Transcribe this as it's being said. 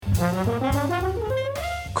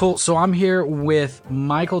Cool. So I'm here with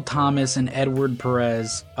Michael, Thomas, and Edward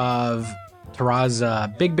Perez of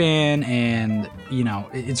Terraza Big Band, and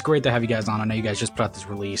it's great to have you guys on. I know you guys just put out this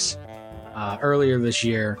release earlier this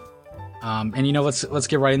year, and let's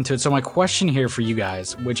get right into it. So my question here for you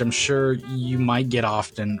guys, which I'm sure you might get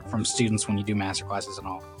often from students when you do master classes and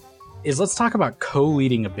all, is let's talk about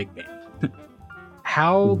co-leading a big band.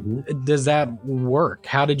 How does that work?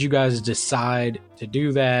 How did you guys decide to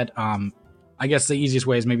do that? I guess the easiest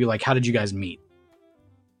way is maybe like, how did you guys meet?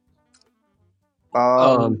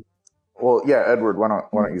 Well, yeah, Edward, why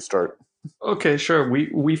don't you start? Okay, sure.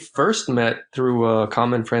 We first met through a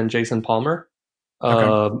common friend, Jason Palmer.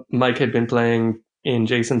 Okay. Mike had been playing in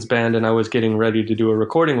Jason's band, and I was getting ready to do a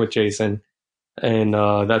recording with Jason. And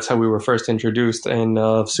that's how we were first introduced.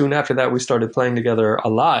 And soon after that, we started playing together a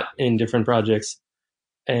lot in different projects.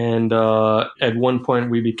 And at one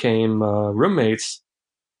point, we became roommates.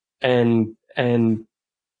 And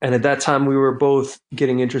at that time, we were both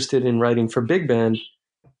getting interested in writing for big band.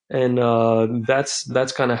 And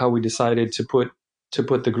that's kind of how we decided to put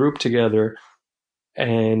the group together.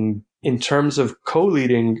 And in terms of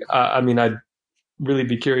co-leading, I'd really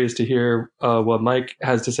be curious to hear what Mike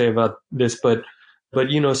has to say about this. But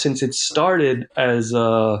since it started as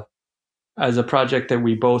a project that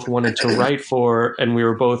we both wanted to write for, and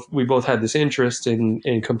we both had this interest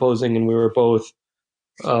in composing, and we were both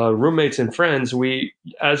roommates and friends,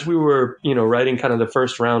 as we were writing kind of the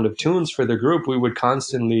first round of tunes for the group, we would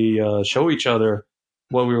constantly show each other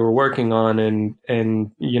what we were working on, and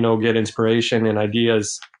get inspiration and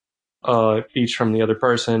ideas each from the other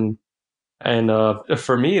person. And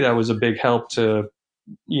for me, that was a big help to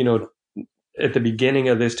at the beginning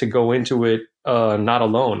of this, to go into it not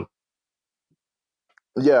alone.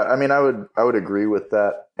 Yeah, I mean, I would agree with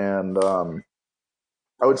that, and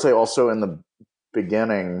I would say also in the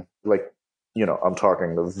beginning, like, I'm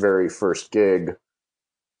talking the very first gig,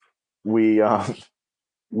 we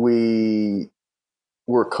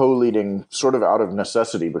were co-leading sort of out of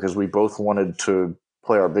necessity, because we both wanted to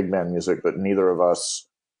play our big band music, but neither of us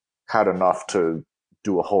had enough to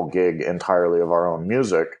do a whole gig entirely of our own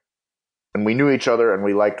music. And we knew each other, and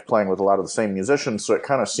we liked playing with a lot of the same musicians, so it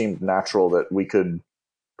kind of seemed natural that we could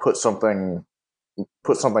put something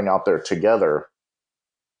out there together.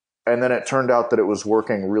 And then it turned out that it was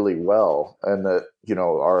working really well, and that,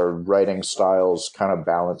 our writing styles kind of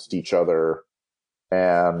balanced each other,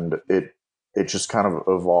 and it just kind of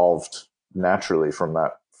evolved naturally from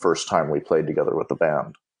that first time we played together with the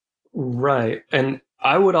band. Right. And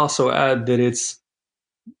I would also add that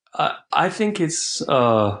I think it's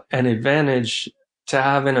an advantage to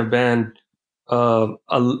have in a band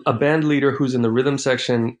a band leader who's in the rhythm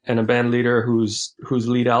section and a band leader who's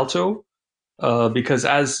lead alto. Because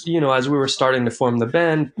as we were starting to form the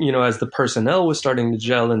band, as the personnel was starting to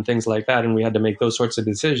gel and things like that, and we had to make those sorts of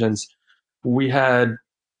decisions, we had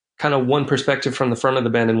kind of one perspective from the front of the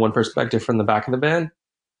band and one perspective from the back of the band.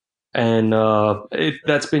 And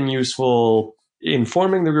that's been useful in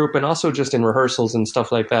forming the group, and also just in rehearsals and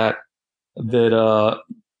stuff like that,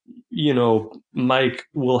 Mike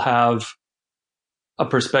will have a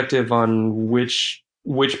perspective on which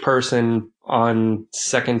person on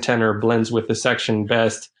second tenor blends with the section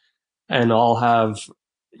best, and I'll have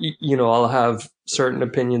certain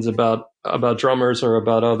opinions about drummers or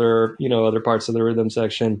about other parts of the rhythm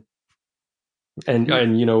section, and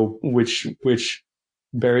which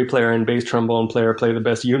Barry player and bass trombone player play the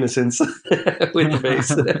best unisons with the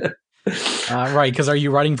bass. Right, because are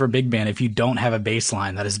you writing for big band if you don't have a bass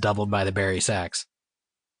line that is doubled by the Barry sax?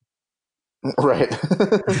 Right.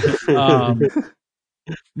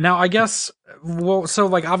 Now, I guess, so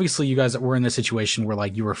like obviously you guys were in this situation where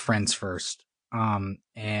like you were friends first,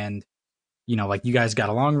 and like you guys got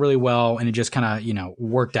along really well, and it just kind of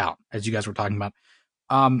worked out as you guys were talking about.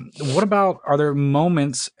 What about, are there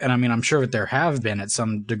moments, and I mean I'm sure that there have been at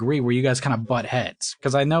some degree, where you guys kind of butt heads?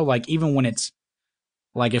 Because I know like even when it's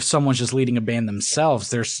like if someone's just leading a band themselves,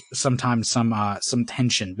 there's sometimes some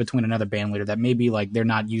tension between another band leader that maybe like they're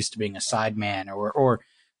not used to being a sideman, or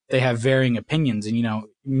they have varying opinions, and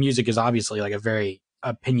music is obviously like a very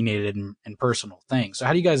opinionated and personal thing. So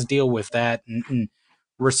how do you guys deal with that and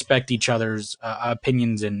respect each other's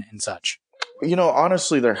opinions and such?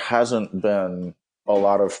 Honestly, there hasn't been a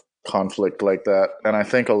lot of conflict like that, and I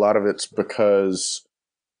think a lot of it's because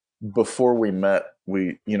before we met,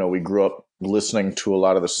 we grew up listening to a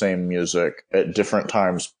lot of the same music at different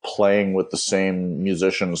times, playing with the same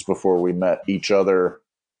musicians before we met each other.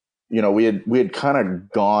 We had kind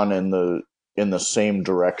of gone in the same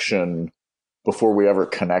direction before we ever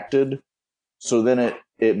connected. So then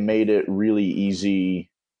it made it really easy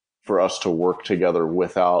for us to work together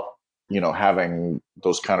without, having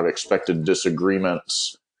those kind of expected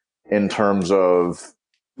disagreements in terms of,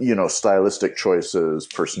 stylistic choices,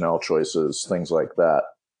 personnel choices, things like that.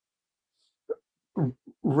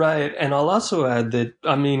 Right. And I'll also add that,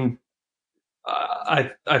 I mean,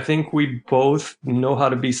 I think we both know how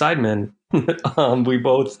to be sidemen. We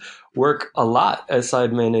both work a lot as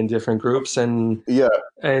sidemen in different groups, and Yeah.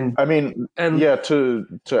 and I mean, and yeah, to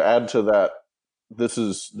add to that, this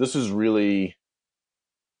is really,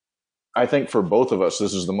 I think for both of us,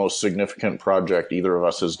 this is the most significant project either of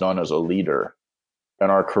us has done as a leader. And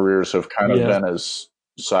our careers have kind of yeah, been as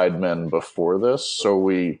sidemen before this. So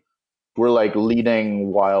we're like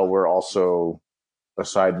leading while we're also a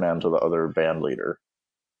sideman to the other band leader.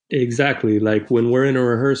 exactly. Like when we're in a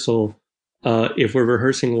rehearsal, if we're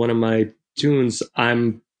rehearsing one of my tunes,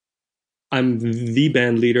 I'm the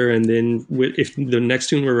band leader, and then if the next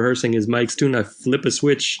tune we're rehearsing is Mike's tune, I flip a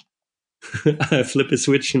switch. I flip a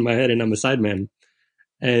switch in my head, and I'm a sideman,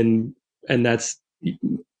 and that's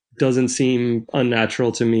doesn't seem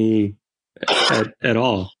unnatural to me at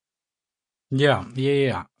all. Yeah.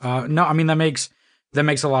 No, I mean that makes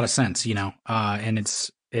a lot of sense, and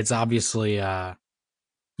it's obviously, and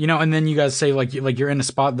then you guys say like you're in a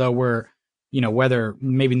spot though where, whether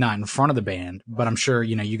maybe not in front of the band, but I'm sure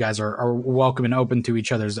you guys are welcome and open to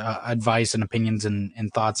each other's advice and opinions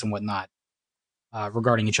and thoughts and whatnot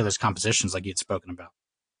regarding each other's compositions, like you'd spoken about.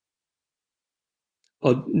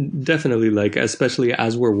 Oh, definitely. Like especially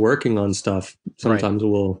as we're working on stuff, Right. sometimes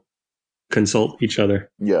we'll consult each other.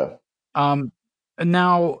 Yeah.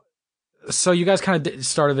 Now, so you guys kind of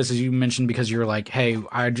started this, as you mentioned, because you're like, hey,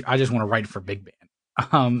 I just want to write for big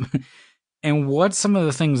band. And what's some of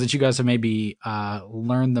the things that you guys have maybe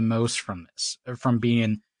learned the most from this, from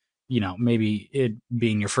being, maybe it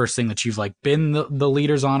being your first thing that you've like been the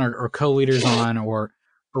leaders on or co-leaders on, or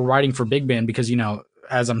writing for big band? Because,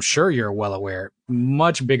 as I'm sure you're well aware,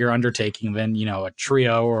 much bigger undertaking than, a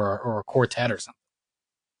trio or a quartet or something.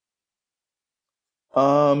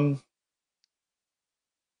 Um.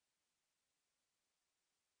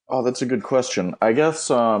 Oh, that's a good question. I guess.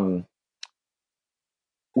 Well,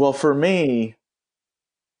 for me,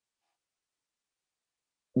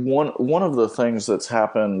 one of the things that's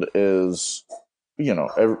happened is,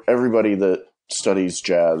 everybody that studies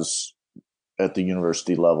jazz at the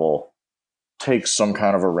university level takes some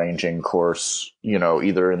kind of arranging course,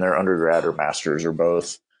 either in their undergrad or masters or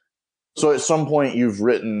both. So at some point, you've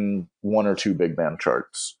written one or two big band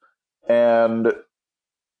charts. And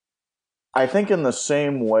I think in the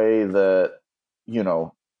same way that,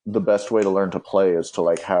 the best way to learn to play is to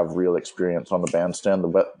like have real experience on the bandstand,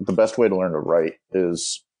 the best way to learn to write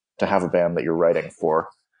is to have a band that you're writing for.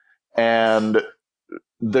 And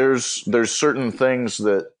there's certain things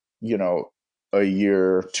that, a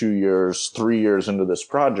year, 2 years, 3 years into this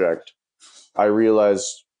project, I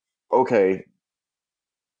realized, okay,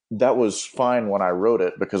 that was fine when I wrote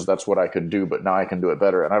it because that's what I could do, but now I can do it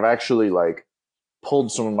better. And I've actually like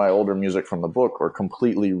pulled some of my older music from the book or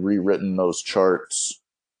completely rewritten those charts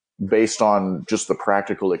based on just the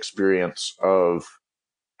practical experience of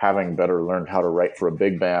having better learned how to write for a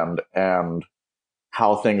big band and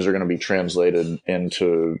how things are going to be translated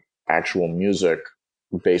into actual music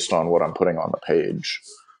based on what I'm putting on the page.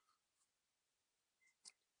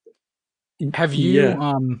 Have you?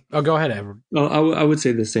 Yeah. Oh, go ahead, Edward. I would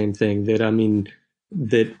say the same thing. That I mean,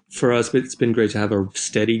 that for us, it's been great to have a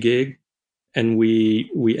steady gig, and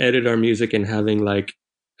we edit our music, and having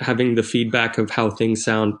the feedback of how things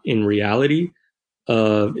sound in reality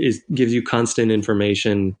is gives you constant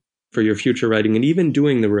information for your future writing, and even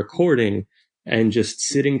doing the recording and just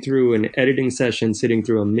sitting through an editing session, sitting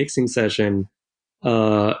through a mixing session,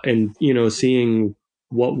 and seeing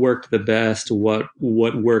what worked the best, what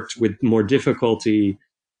worked with more difficulty.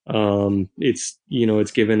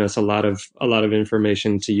 It's given us a lot of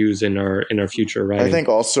information to use in our future writing. I think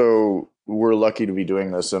also we're lucky to be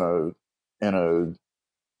doing this in a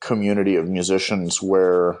community of musicians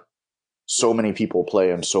where so many people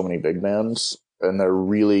play in so many big bands and they're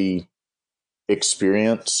really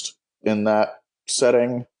experienced in that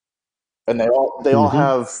setting, and they all Mm-hmm.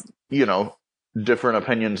 have, different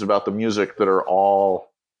opinions about the music that are all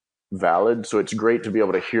valid. So it's great to be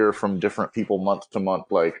able to hear from different people month to month,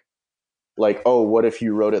 like, oh, what if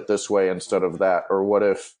you wrote it this way instead of that, or what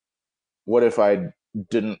if I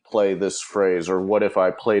didn't play this phrase, or what if I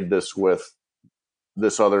played this with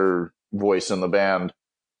this other voice in the band.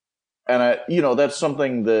 And that's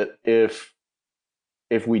something that if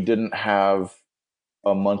we didn't have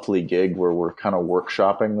a monthly gig where we're kind of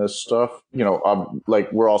workshopping this stuff,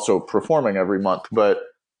 like we're also performing every month, but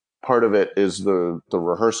part of it is the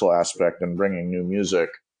rehearsal aspect and bringing new music.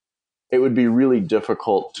 It would be really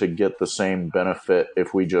difficult to get the same benefit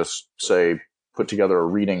if we just, say, put together a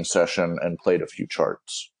reading session and played a few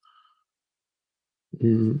charts.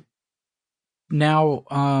 Mm-hmm. Now,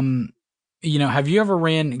 have you ever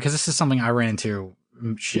because this is something I ran into,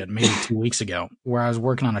 maybe 2 weeks ago, where I was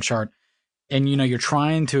working on a chart, and, you're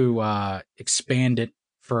trying to expand it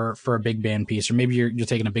for a big band piece, or maybe you're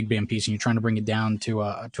taking a big band piece and you're trying to bring it down to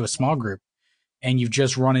a small group, and you've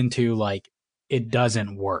just run into, like, it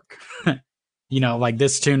doesn't work. Like,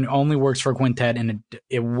 this tune only works for a quintet, and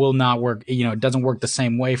it will not work. It doesn't work the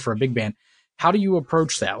same way for a big band. How do you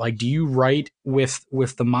approach that? Like, do you write with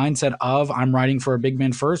the mindset of I'm writing for a big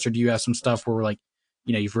band first, or do you have some stuff where, like,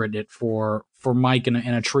 you've written it for Mike in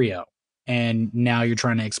a trio, and now you're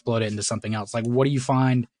trying to explode it into something else? Like, what do you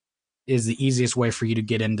find is the easiest way for you to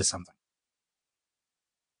get into something?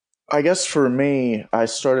 I guess for me, I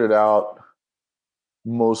started out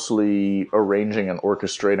mostly arranging and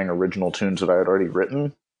orchestrating original tunes that I had already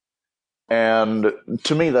written. And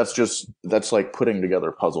to me, that's like putting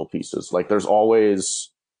together puzzle pieces. Like, there's always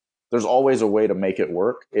a way to make it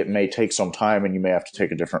work. It may take some time, and you may have to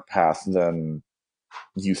take a different path than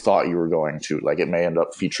you thought you were going to. Like, it may end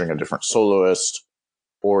up featuring a different soloist,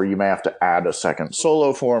 or you may have to add a second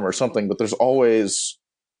solo form or something. But there's always,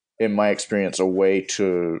 in my experience, a way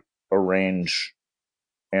to arrange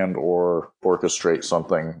and or orchestrate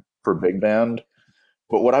something for big band.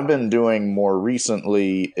 But what I've been doing more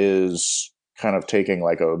recently is kind of taking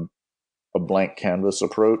like a blank canvas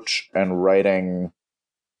approach and writing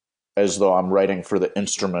as though I'm writing for the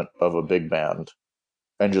instrument of a big band,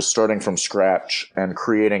 and just starting from scratch and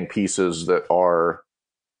creating pieces that are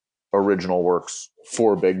original works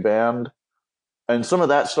for big band. And some of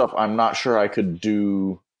that stuff I'm not sure I could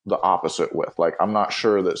do the opposite with. Like, I'm not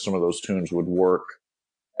sure that some of those tunes would work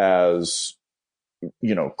as,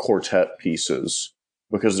 quartet pieces,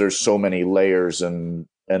 because there's so many layers, and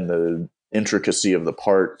the intricacy of the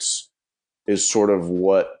parts is sort of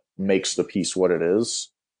what makes the piece what it is.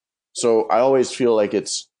 So I always feel like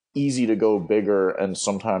it's easy to go bigger and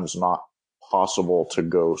sometimes not possible to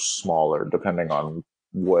go smaller, depending on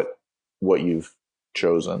what you've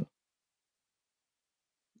chosen.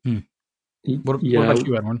 What about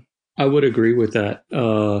you, Edward? I would agree with that.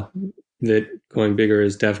 That going bigger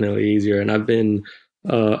is definitely easier. And I've been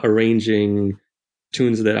arranging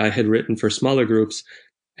tunes that I had written for smaller groups,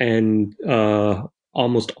 and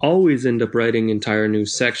almost always end up writing entire new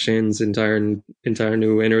sections, entire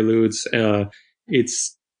new interludes.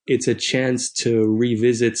 It's a chance to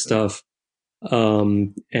revisit stuff,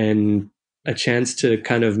 and a chance to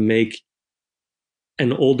kind of make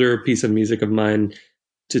an older piece of music of mine,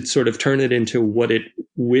 to sort of turn it into what it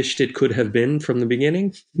wished it could have been from the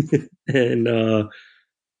beginning. and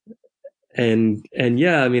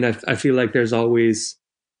yeah, I mean, I feel like there's always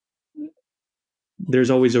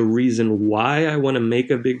a reason why I want to make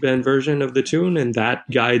a big band version of the tune, and that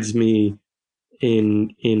guides me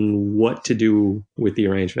in what to do with the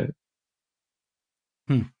arrangement.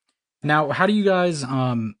 Now, how do you guys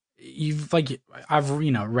you've, like, I've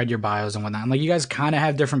read your bios and whatnot, and, like, you guys kind of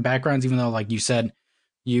have different backgrounds, even though, like you said,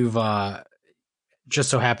 you've just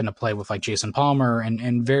so happened to play with, like, Jason Palmer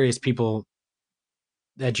and various people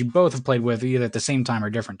that you both have played with either at the same time or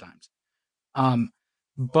different times.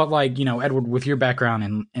 But, like, Edward, with your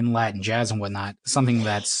background in Latin jazz and whatnot, something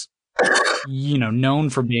that's, known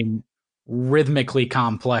for being rhythmically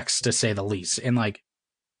complex, to say the least. And, like,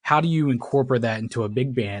 how do you incorporate that into a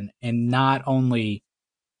big band and not only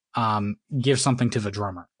give something to the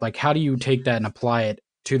drummer? Like, how do you take that and apply it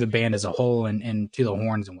to the band as a whole and to the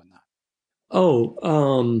horns and whatnot?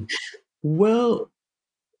 Well,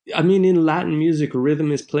 I mean, in Latin music,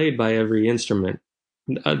 rhythm is played by every instrument.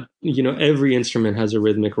 Every instrument has a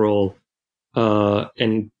rhythmic role,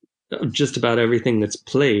 and just about everything that's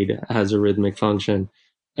played has a rhythmic function.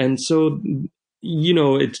 And so,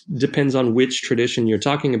 it depends on which tradition you're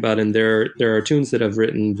talking about. And there are tunes that I've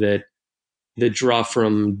written that draw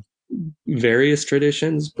from various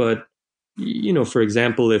traditions. But, for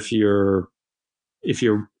example, if you're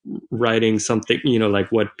writing something,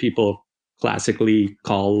 like what people classically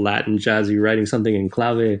call Latin jazzy, writing something in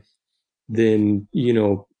clave, then,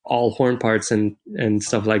 all horn parts and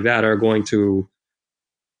stuff like that are going to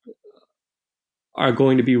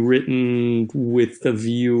be written with the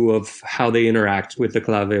view of how they interact with the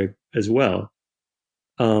clave as well.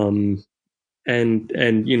 And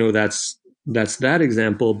that's that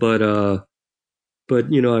example. But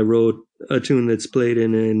I wrote a tune that's played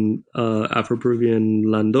in Afro-Peruvian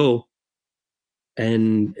landau,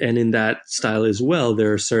 and in that style as well,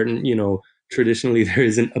 there are certain, traditionally there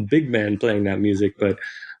isn't a big band playing that music, but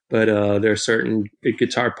there are certain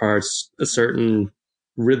guitar parts, certain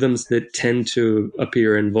rhythms that tend to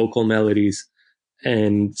appear in vocal melodies,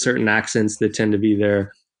 and certain accents that tend to be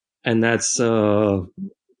there, and that's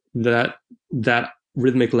that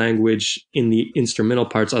rhythmic language in the instrumental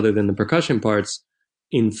parts, other than the percussion parts,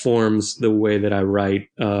 informs the way that I write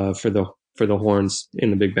for the horns in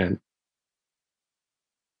the big band.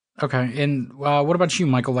 Okay, and what about you,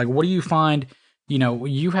 Michael? Like, what do you find?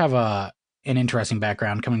 You have an interesting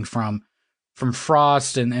background coming from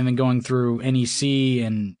Frost and then going through NEC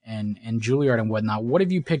and Juilliard and whatnot. What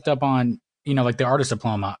have you picked up on? Like the artist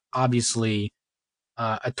diploma, obviously,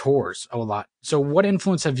 tours a lot. So, what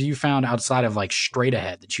influence have you found outside of like straight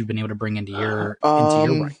ahead that you've been able to bring into your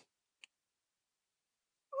writing?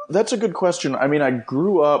 That's a good question. I mean, I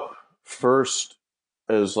grew up first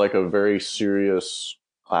as like a very serious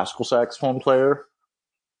classical saxophone player.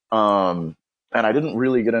 And I didn't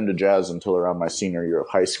really get into jazz until around my senior year of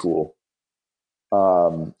high school.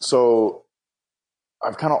 So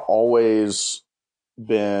I've kind of always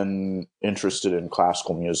been interested in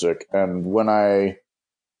classical music. And when I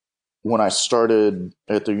started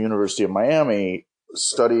at the University of Miami,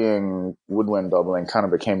 studying woodwind doubling kind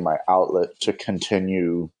of became my outlet to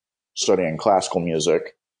continue studying classical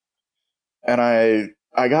music. And I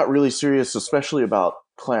got really serious, especially about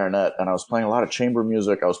clarinet, and I was playing a lot of chamber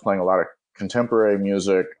music. I was playing a lot of contemporary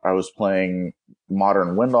music. I was playing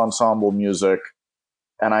modern wind ensemble music.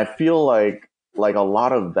 And I feel like a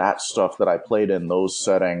lot of that stuff that I played in those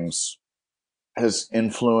settings has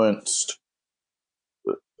influenced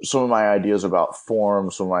some of my ideas about form,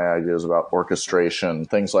 some of my ideas about orchestration,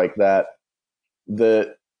 things like that.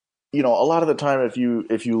 That, a lot of the time, if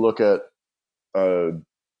you look at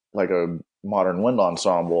like a modern wind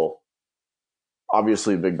ensemble,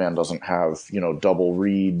 obviously big band doesn't have, double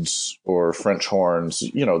reeds or French horns.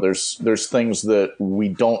 There's things that we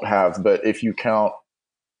don't have, but if you count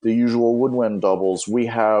the usual woodwind doubles, we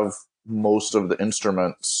have most of the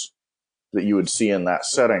instruments that you would see in that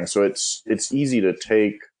setting. So it's easy to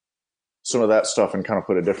take some of that stuff and kind of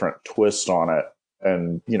put a different twist on it.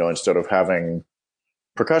 And, instead of having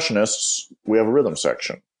percussionists, we have a rhythm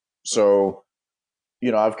section. So,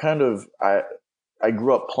 I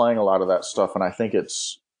grew up playing a lot of that stuff, and I think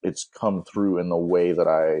it's come through in the way that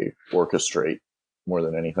I orchestrate more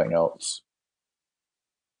than anything else.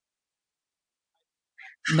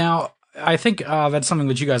 Now, I think that's something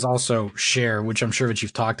that you guys also share, which I'm sure that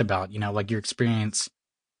you've talked about, like your experience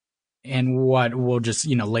in what we'll just,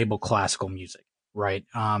 label classical music, right?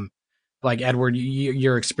 Like Edward,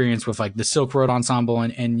 your experience with like the Silk Road Ensemble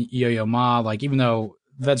and Yo-Yo Ma, like even though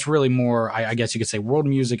that's really more, I guess you could say world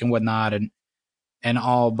music and whatnot and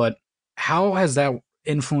all, but how has that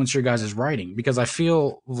influenced your guys' writing? Because I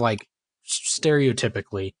feel like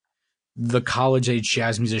stereotypically, the college age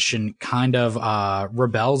jazz musician kind of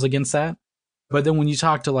rebels against that. But then when you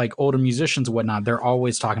talk to like older musicians and whatnot, they're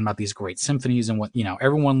always talking about these great symphonies and what,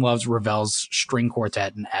 everyone loves Ravel's string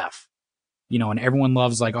quartet in F, and everyone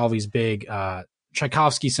loves like all these big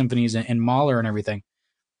Tchaikovsky symphonies and Mahler and everything.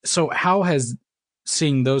 So how has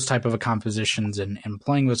seeing those type of compositions and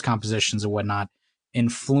playing those compositions and whatnot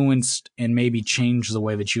influenced and maybe changed the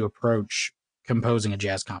way that you approach composing a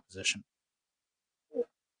jazz composition?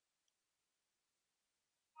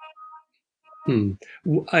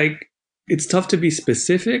 It's tough to be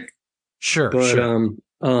specific. Sure, but sure.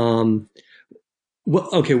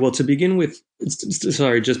 Well, to begin with,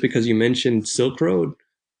 sorry, just because you mentioned Silk Road,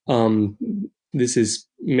 this is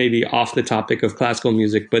maybe off the topic of classical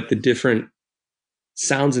music, but the different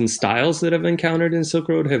sounds and styles that I've encountered in Silk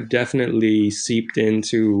Road have definitely seeped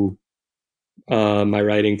into my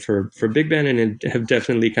writing for big band, and have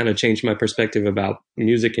definitely kind of changed my perspective about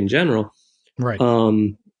music in general. Right.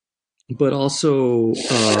 But also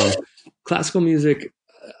classical music,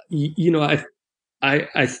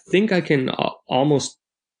 I think I can almost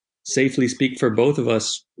safely speak for both of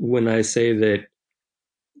us when I say that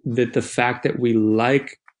the fact that we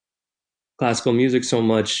like classical music so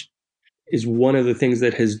much is one of the things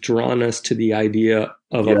that has drawn us to the idea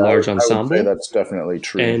of a large ensemble. I would say that's definitely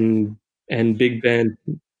true. And big band,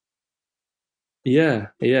 yeah,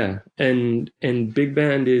 and big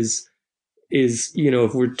band is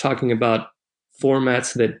if we're talking about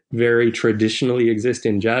formats that very traditionally exist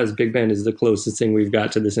in jazz, big band is the closest thing we've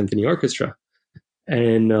got to the symphony orchestra.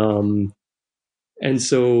 And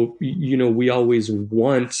so, we always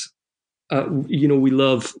want, we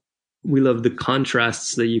love the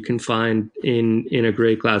contrasts that you can find in a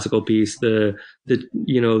great classical piece, the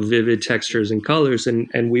vivid textures and colors.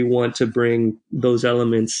 And we want to bring those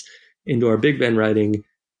elements into our big band writing.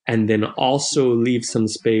 and then also leave some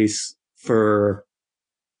space for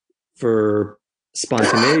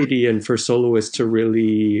spontaneity and for soloists to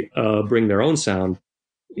really bring their own sound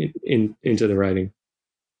into the writing.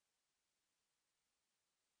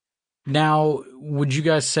 Now, would you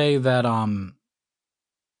guys say that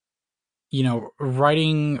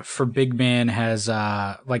writing for big band has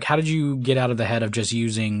like, how did you get out of the head of just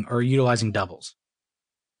using or utilizing doubles?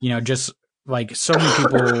 Just like so many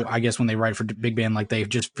people, I guess when they write for big band, like they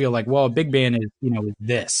just feel like, well, a big band is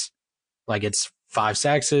this, like it's 5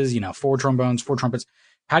 saxes, 4 trombones, 4 trumpets.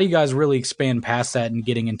 How do you guys really expand past that and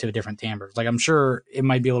getting into different timbres? Like, I'm sure it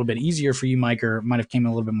might be a little bit easier for you, Mike, or it might have came a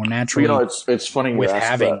little bit more naturally. It's funny with you ask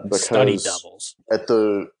having that, because studied doubles. At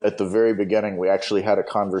the very beginning, we actually had a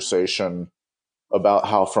conversation about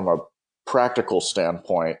how, from a practical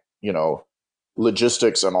standpoint,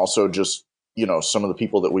 logistics, and also just some of the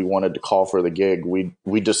people that we wanted to call for the gig,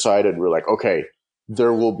 we decided, we're like, okay,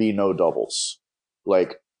 there will be no doubles.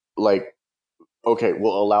 Like okay,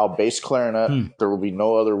 we'll allow bass clarinet. There will be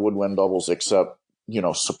no other woodwind doubles except,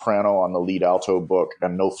 soprano on the lead alto book,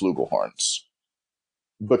 and no flugelhorns.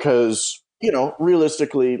 Because,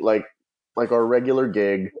 realistically, like our regular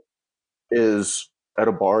gig is at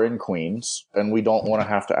a bar in Queens, and we don't want to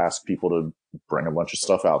have to ask people to bring a bunch of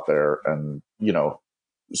stuff out there and,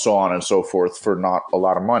 so on and so forth for not a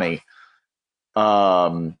lot of money.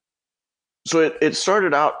 So it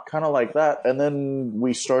started out kind of like that, and then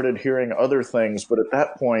we started hearing other things. But at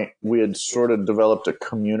that point, we had sort of developed a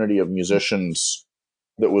community of musicians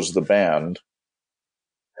that was the band,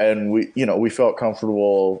 and we felt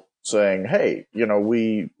comfortable saying, "Hey,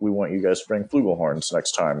 we want you guys to bring flugelhorns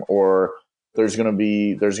next time," or there's gonna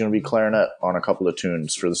be clarinet on a couple of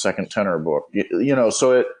tunes for the second tenor book.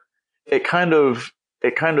 So it kind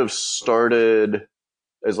of started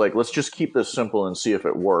as like, let's just keep this simple and see if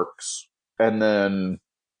it works. And then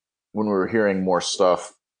when we were hearing more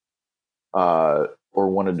stuff, or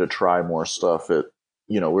wanted to try more stuff, we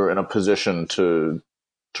were in a position to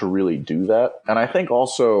really do that. And I think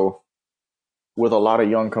also with a lot of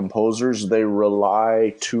young composers, they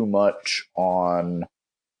rely too much on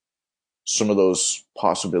some of those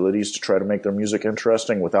possibilities to try to make their music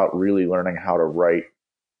interesting without really learning how to write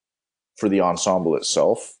for the ensemble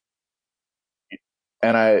itself.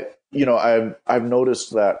 And I've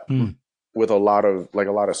noticed that with a lot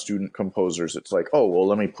of student composers, it's like, oh, well,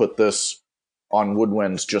 let me put this on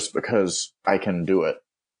woodwinds just because I can do it,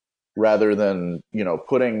 rather than,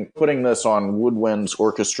 putting this on woodwinds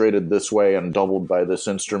orchestrated this way and doubled by this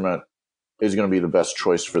instrument is going to be the best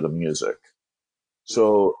choice for the music.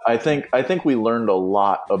 So I think we learned a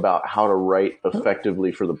lot about how to write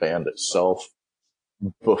effectively for the band itself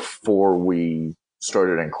before we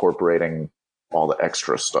started incorporating all the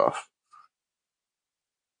extra stuff.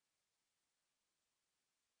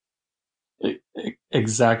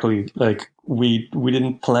 Exactly. Like we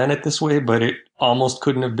didn't plan it this way, but it almost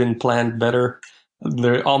couldn't have been planned better.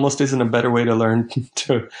 There almost isn't a better way to learn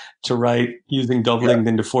to write using doubling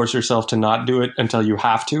than to force yourself to not do it until you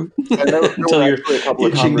have to, until you're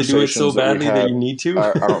itching to do it so badly that you need to.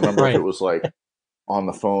 I don't remember if it was like on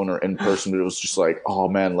the phone or in person, but it was just like, oh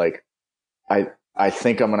man, like I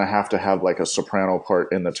think I'm going to have like a soprano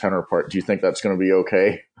part in the tenor part. Do you think that's going to be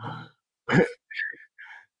okay?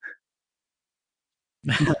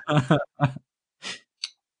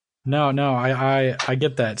 No, I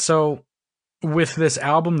get that. So with this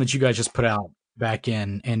album that you guys just put out back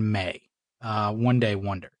in May, One Day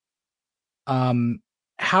Wonder,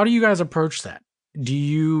 how do you guys approach that?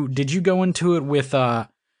 Did you go into it with a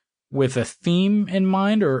theme in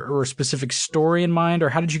mind, or a specific story in mind, or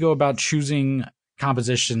how did you go about choosing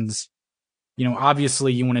compositions?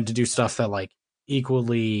 Obviously you wanted to do stuff that like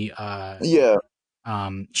equally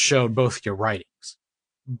showed both your writings,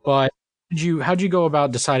 but how'd you go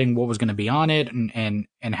about deciding what was going to be on it, and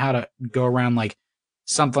how to go around like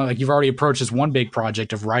something like you've already approached this one big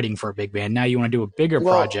project of writing for a big band. Now you want to do a bigger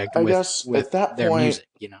project with at that their point, music,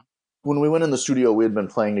 when we went in the studio, we had been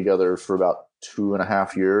playing together for about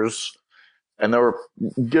 2.5 years, and there were,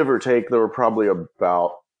 give or take, probably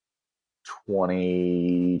about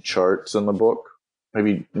 20 charts in the book,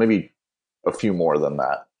 maybe a few more than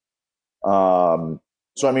that.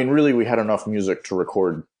 So I mean, really, we had enough music to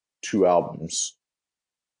record 2 albums,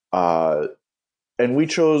 and we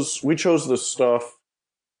chose the stuff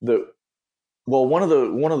that, well, one of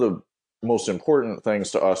the most important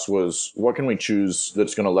things to us was, what can we choose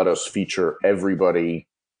that's going to let us feature everybody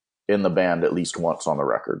in the band at least once on the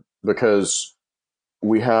record? Because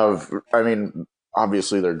we have, I mean,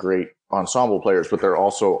 obviously they're great ensemble players, but they're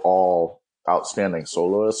also all outstanding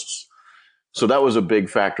soloists. So that was a big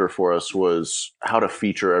factor for us, was how to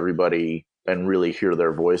feature everybody and really hear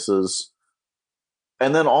their voices.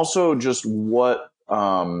 And then also just what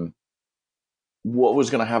was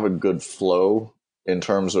going to have a good flow in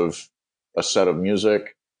terms of a set of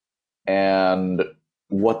music, and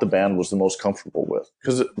what the band was the most comfortable with.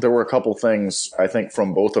 Because there were a couple things, I think,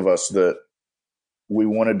 from both of us that we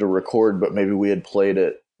wanted to record, but maybe we had played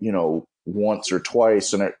it, once or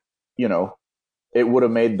twice, and it would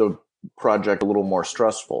have made the project a little more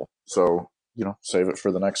stressful. So, save it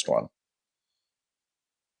for the next one.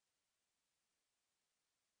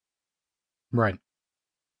 Right.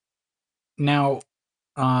 Now,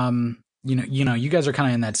 you guys are kind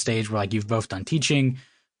of in that stage where like you've both done teaching,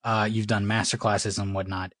 you've done master classes and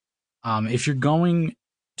whatnot. If you're going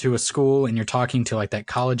to a school and you're talking to like that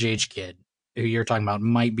college age kid who you're talking about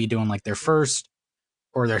might be doing like their first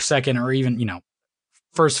or their second or even,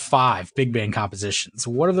 first 5 big band compositions,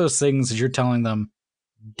 what are those things that you're telling them,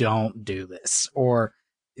 don't do this? Or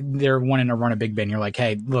they're wanting to run a big band, you're like,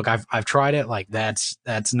 hey, look, I've tried it, like that's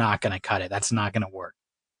not gonna cut it, that's not gonna work.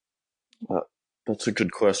 That's a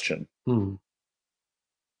good question. Hmm.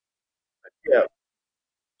 Yeah.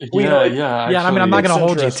 Yeah, yeah. Yeah, I mean, I'm not going to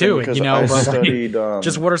hold you to it, because but studied,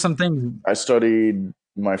 just what are some things? I studied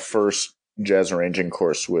my first jazz arranging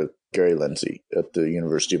course with Gary Lindsay at the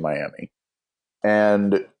University of Miami,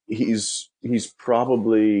 and he's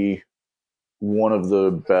probably one of the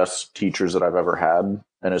best teachers that I've ever had,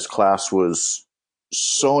 and his class was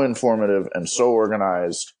so informative and so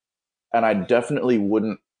organized, and I definitely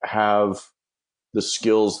wouldn't have the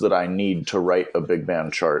skills that I need to write a big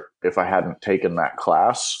band chart if I hadn't taken that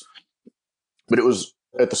class. But it was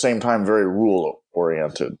at the same time very rule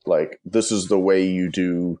oriented. Like, this is the way you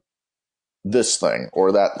do this thing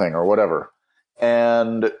or that thing or whatever.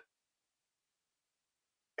 And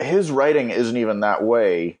his writing isn't even that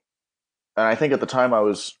way. And I think at the time I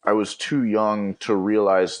was too young to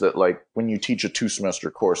realize that, like, when you teach a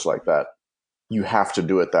 2-semester course like that, you have to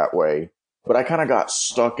do it that way. But I kind of got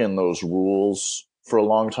stuck in those rules for a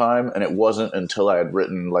long time, and it wasn't until I had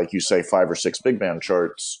written, like you say, 5 or 6 big band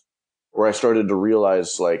charts where I started to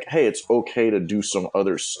realize, like, hey, it's okay to do some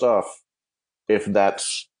other stuff if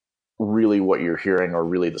that's really what you're hearing or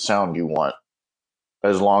really the sound you want,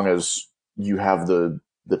 as long as you have the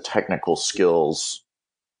technical skills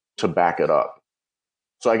to back it up.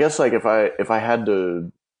 So I guess, like, if I had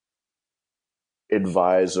to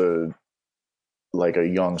advise a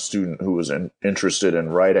young student who was interested in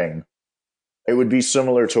writing, it would be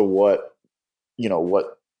similar to what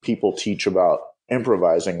people teach about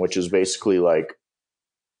improvising, which is basically like,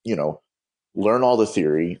 learn all the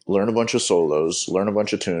theory, learn a bunch of solos, learn a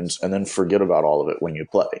bunch of tunes, and then forget about all of it when you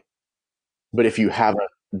play. But if you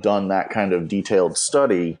haven't done that kind of detailed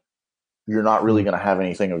study, you're not really going to have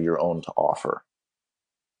anything of your own to offer.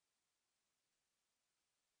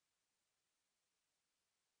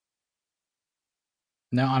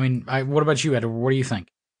 No, I mean, what about you, Edward? What do you think?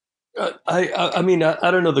 I mean,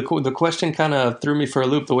 I don't know. The question kind of threw me for a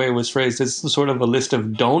loop the way it was phrased. It's sort of a list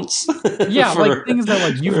of don'ts. Yeah, like things that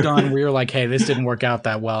like you've done where you're like, hey, this didn't work out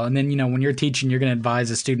that well. And then, when you're teaching, you're going to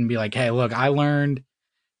advise a student, be like, hey, look, I learned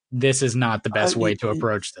this is not the best way to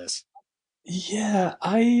approach this. Yeah,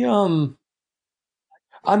 I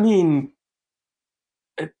mean,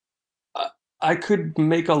 I could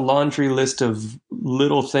make a laundry list of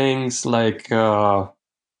little things like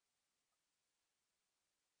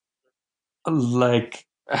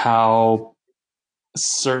how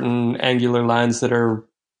certain angular lines that are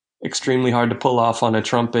extremely hard to pull off on a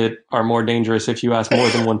trumpet are more dangerous if you ask more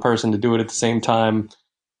than one person to do it at the same time.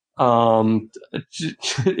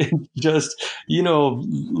 Just,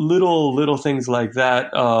 little things like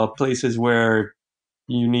that, places where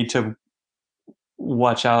you need to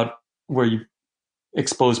watch out, where you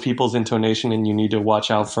expose people's intonation and you need to watch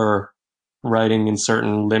out for writing in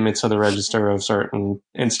certain limits of the register of certain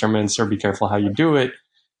instruments, or be careful how you do it.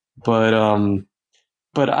 But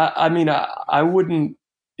I mean, I wouldn't,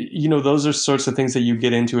 those are sorts of things that you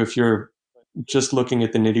get into if you're just looking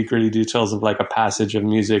at the nitty gritty details of like a passage of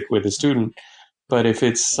music with a student. But if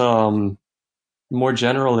it's more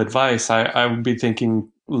general advice, I would be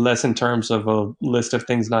thinking less in terms of a list of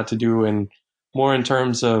things not to do and more in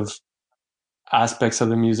terms of aspects of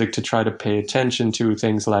the music to try to pay attention to,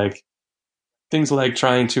 things like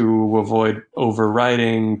trying to avoid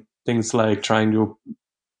overwriting, things like trying to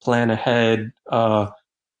plan ahead,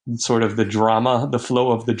 sort of the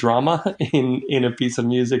flow of the drama in a piece of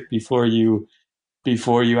music before you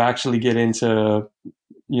actually get into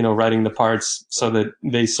writing the parts so that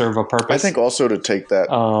they serve a purpose. I think also to take that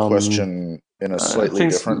question in a slightly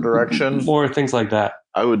different direction. More things like that.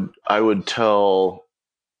 I would tell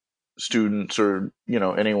students or,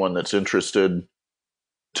 anyone that's interested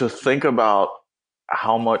to think about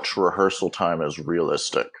how much rehearsal time is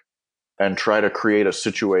realistic and try to create a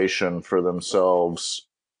situation for themselves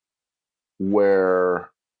where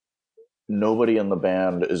nobody in the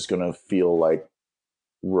band is going to feel like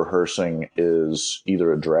rehearsing is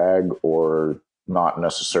either a drag or not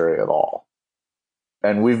necessary at all.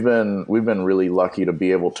 And we've been really lucky to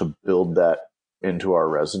be able to build that into our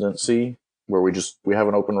residency, where we have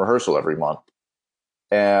an open rehearsal every month,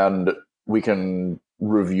 and we can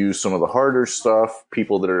review some of the harder stuff.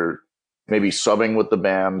 People that are maybe subbing with the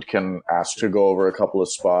band can ask to go over a couple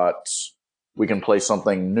of spots. We can play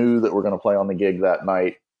something new that we're going to play on the gig that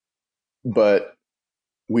night. But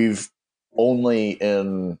we've only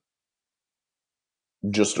in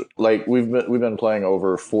just like we've been playing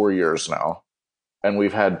over 4 years now, and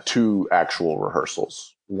we've had 2 actual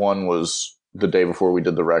rehearsals. One was the day before we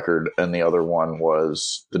did the record, and the other one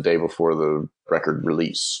was the day before the record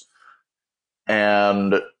release.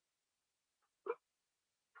 And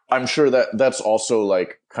I'm sure that that's also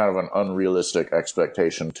like kind of an unrealistic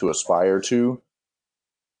expectation to aspire to,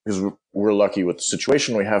 because we're lucky with the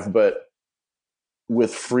situation we have. But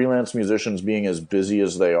with freelance musicians being as busy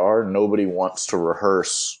as they are, nobody wants to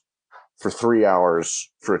rehearse for 3 hours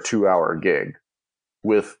for a 2-hour gig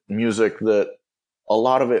with music that a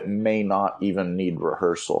lot of it may not even need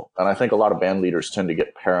rehearsal. And I think a lot of band leaders tend to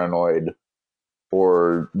get paranoid,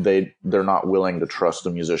 or they're not willing to trust the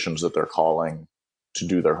musicians that they're calling to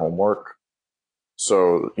do their homework.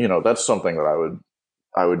 So, that's something that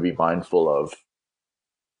I would be mindful of.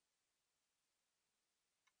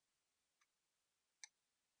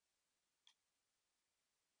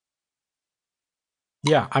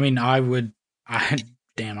 Yeah, I mean, I would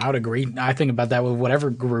agree. I think about that with whatever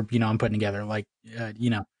group, I'm putting together. Like,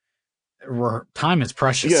 time is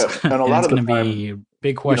precious. Yeah, and a lot it's of the going to be a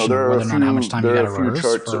big question of whether or not how much time you got to rehearse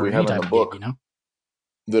charts for that we any have in type the of book, gig,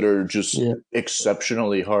 that are just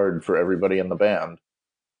exceptionally hard for everybody in the band.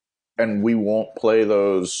 And we won't play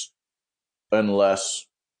those unless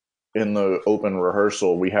in the open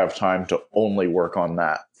rehearsal we have time to only work on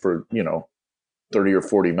that for, 30 or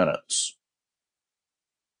 40 minutes.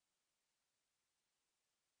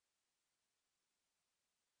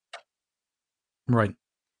 Right.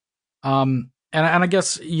 And I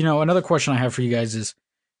guess, another question I have for you guys is,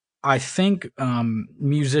 I think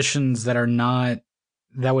musicians that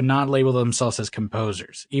would not label themselves as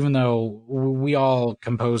composers, even though we all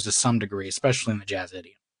compose to some degree, especially in the jazz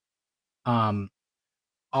idiom,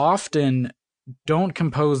 often don't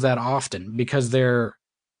compose that often because they're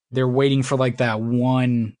waiting for like that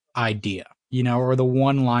one idea, or the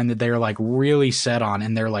one line that they're like really set on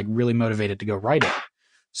and they're like really motivated to go write it.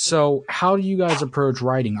 So how do you guys approach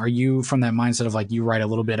writing? Are you from that mindset of like you write a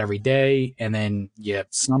little bit every day and then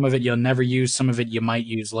some of it you'll never use, some of it you might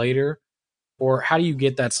use later? Or how do you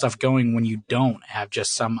get that stuff going when you don't have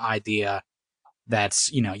just some idea that's,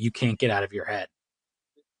 you can't get out of your head?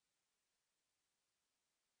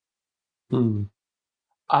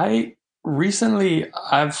 I've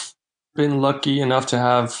been lucky enough to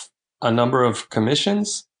have a number of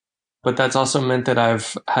commissions, but that's also meant that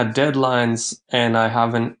I've had deadlines and I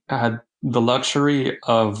haven't had the luxury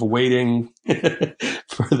of waiting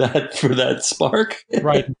for that spark.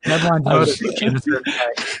 Right. Deadlines motivate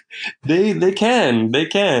you. They can.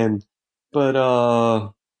 But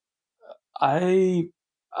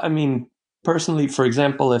I mean, personally, for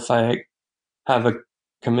example, if I have a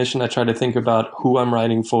commission, I try to think about who I'm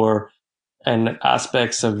writing for and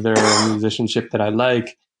aspects of their musicianship that I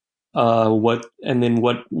like. What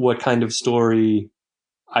kind of story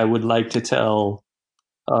I would like to tell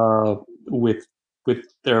with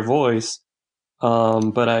their voice.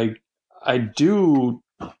 But I do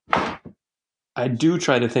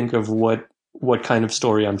try to think of what kind of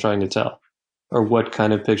story I'm trying to tell, or what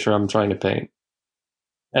kind of picture I'm trying to paint.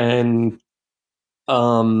 And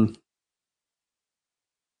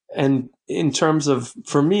in terms of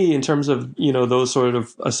those sort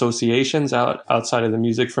of associations outside of the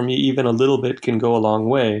music, for me, even a little bit can go a long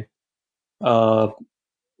way.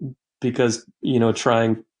 Because,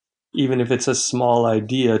 trying, even if it's a small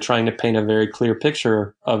idea, trying to paint a very clear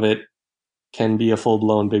picture of it can be a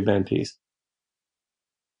full-blown big band piece.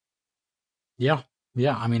 Yeah.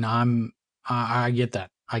 I mean, I get that.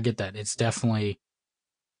 It's definitely,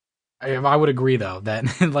 I would agree though that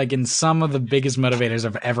like in some of the biggest motivators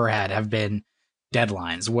I've ever had have been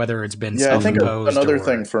deadlines, whether it's been I think self-imposed another or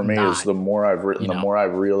thing for me not, is the more I've written, the more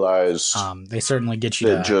I've realized they certainly get you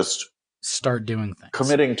that to just start doing things.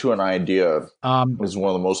 Committing to an idea is one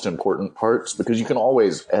of the most important parts because you can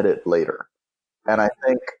always edit later. And I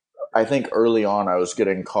think early on I was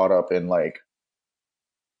getting caught up in like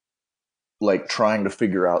trying to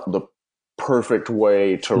figure out the perfect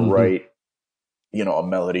way to write, a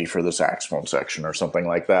melody for the saxophone section or something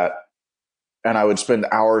like that. And I would spend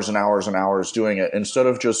hours and hours and hours doing it instead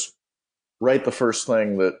of just write the first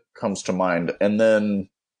thing that comes to mind and then,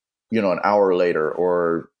 an hour later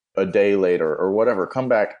or a day later or whatever, come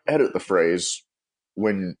back, edit the phrase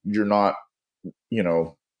when you're not, in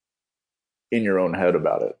your own head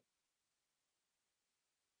about it.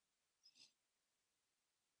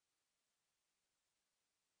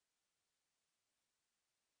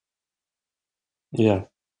 Yeah.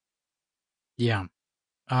 Yeah.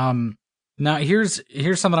 Now here's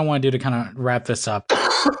something I want to do to kind of wrap this up.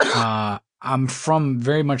 I'm from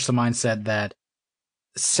very much the mindset that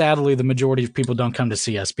sadly the majority of people don't come to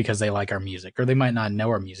see us because they like our music, or they might not know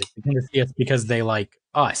our music. They come to see us because they like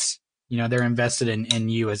us. They're invested in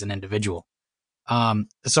you as an individual.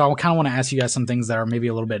 So I kind of want to ask you guys some things that are maybe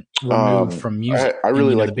a little bit removed from music. I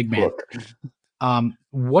really like the big band.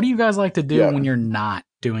 What do you guys like to do when you're not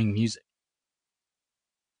doing music?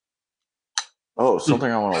 Oh, something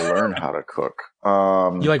I want to learn how to cook.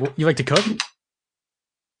 You like to cook?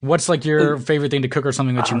 What's like your favorite thing to cook, or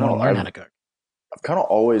something that you want to learn how to cook? I've kind of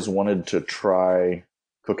always wanted to try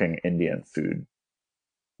cooking Indian food,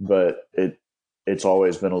 but it's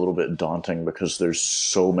always been a little bit daunting because there's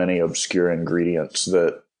so many obscure ingredients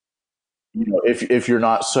that, if you're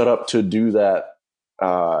not set up to do that,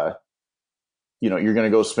 you're going to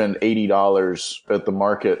go spend $80 at the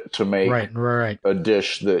market to make right. a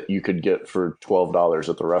dish that you could get for $12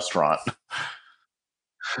 at the restaurant.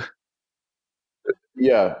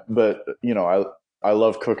 Yeah, but I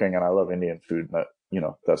love cooking and I love Indian food. And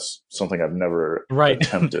that's something I've never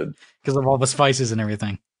attempted because of all the spices and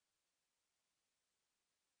everything.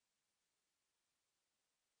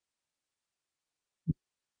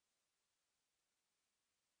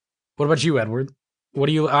 What about you, Edward? What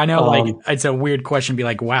do you? I know, it's a weird question. Be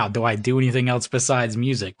like, wow, do I do anything else besides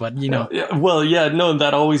music? But that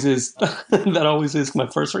always is. That always is my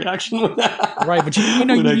first reaction. Right, but you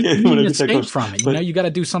need to escape from it. You got to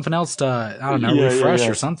do something else to, I don't know, refresh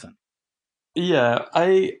or something. Yeah,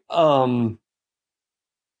 I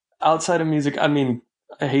outside of music, I mean,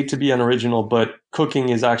 I hate to be unoriginal, but cooking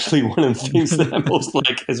is actually one of the things that I most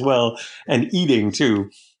like as well, and eating too.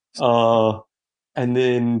 And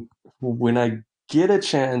then when I get a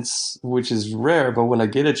chance, which is rare, but when I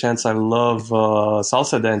get a chance, I love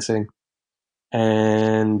salsa dancing.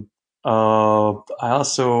 And I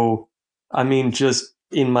also, just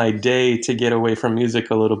in my day to get away from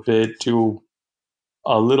music a little bit, to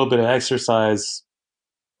a little bit of exercise.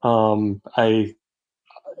 I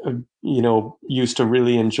used to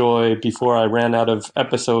really enjoy, before I ran out of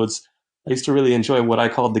episodes, I used to really enjoy what I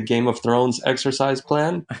called the Game of Thrones exercise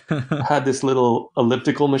plan. I had this little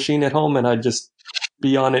elliptical machine at home, and I'd just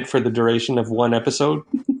be on it for the duration of one episode.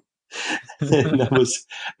 And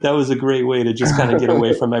that was a great way to just kind of get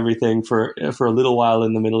away from everything for a little while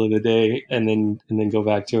in the middle of the day, and then go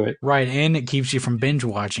back to it. Right, and it keeps you from binge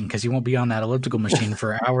watching because you won't be on that elliptical machine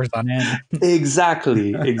for hours on end.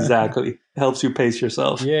 Exactly. Helps you pace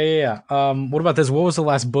yourself. Yeah. What about this? What was the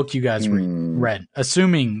last book you guys read?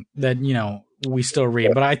 Assuming that we still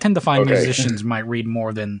read, but I tend to find musicians might read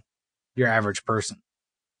more than your average person.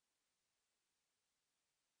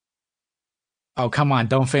 Oh, come on.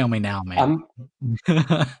 Don't fail me now, man.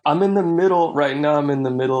 I'm in the middle right now. I'm in the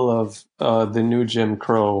middle of The New Jim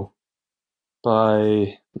Crow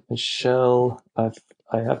by Michelle. I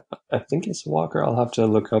think it's Walker. I'll have to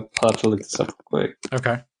look this up quick.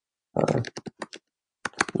 Okay.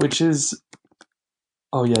 Which is,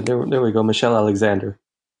 oh yeah, there we go. Michelle Alexander.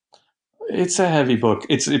 It's a heavy book.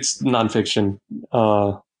 It's nonfiction.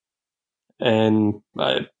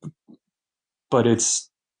 But it's,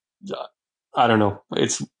 I don't know.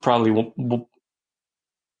 It's probably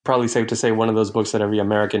safe to say one of those books that every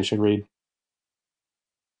American should read.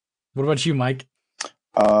 What about you, Mike?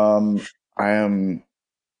 I am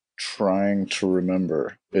trying to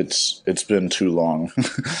remember. It's been too long,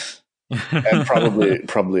 and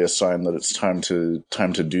probably a sign that it's time to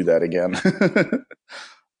do that again.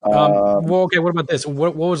 Well, okay. What about this?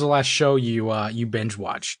 What was the last show you binge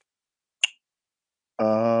watched?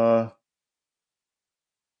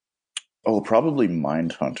 Probably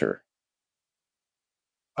Mindhunter.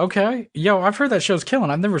 Okay. Yo, I've heard that show's killing.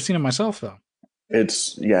 I've never seen it myself, though.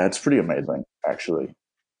 It's pretty amazing, actually.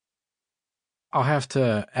 I'll have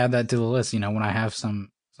to add that to the list, when I have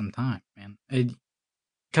some time, man.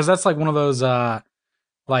 Because that's like one of those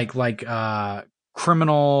criminal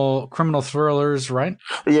thrillers, right?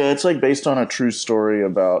 Yeah, it's like based on a true story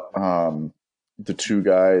about the two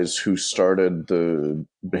guys who started the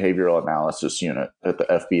behavioral analysis unit at the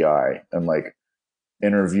FBI and like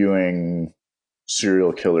interviewing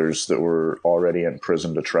serial killers that were already in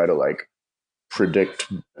prison to try to like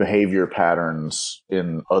predict behavior patterns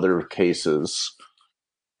in other cases.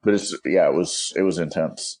 But it was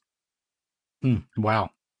intense. Wow.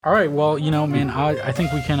 All right. Well, man, I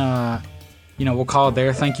think we can, we'll call it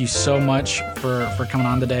there. Thank you so much for coming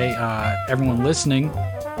on today. Everyone listening,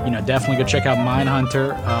 definitely go check out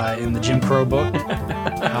Mindhunter in the Jim Crow book.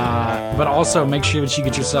 But also make sure that you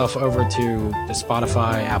get yourself over to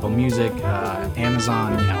Spotify, Apple Music,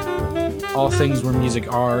 Amazon, all things where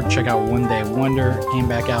music are. Check out One Day Wonder. Came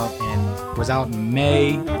back out and was out in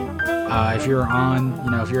May. If you're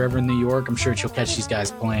if you're ever in New York, I'm sure that you'll catch these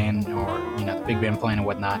guys playing or, the big band playing and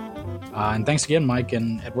whatnot. And thanks again, Mike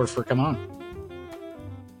and Edward, for coming on.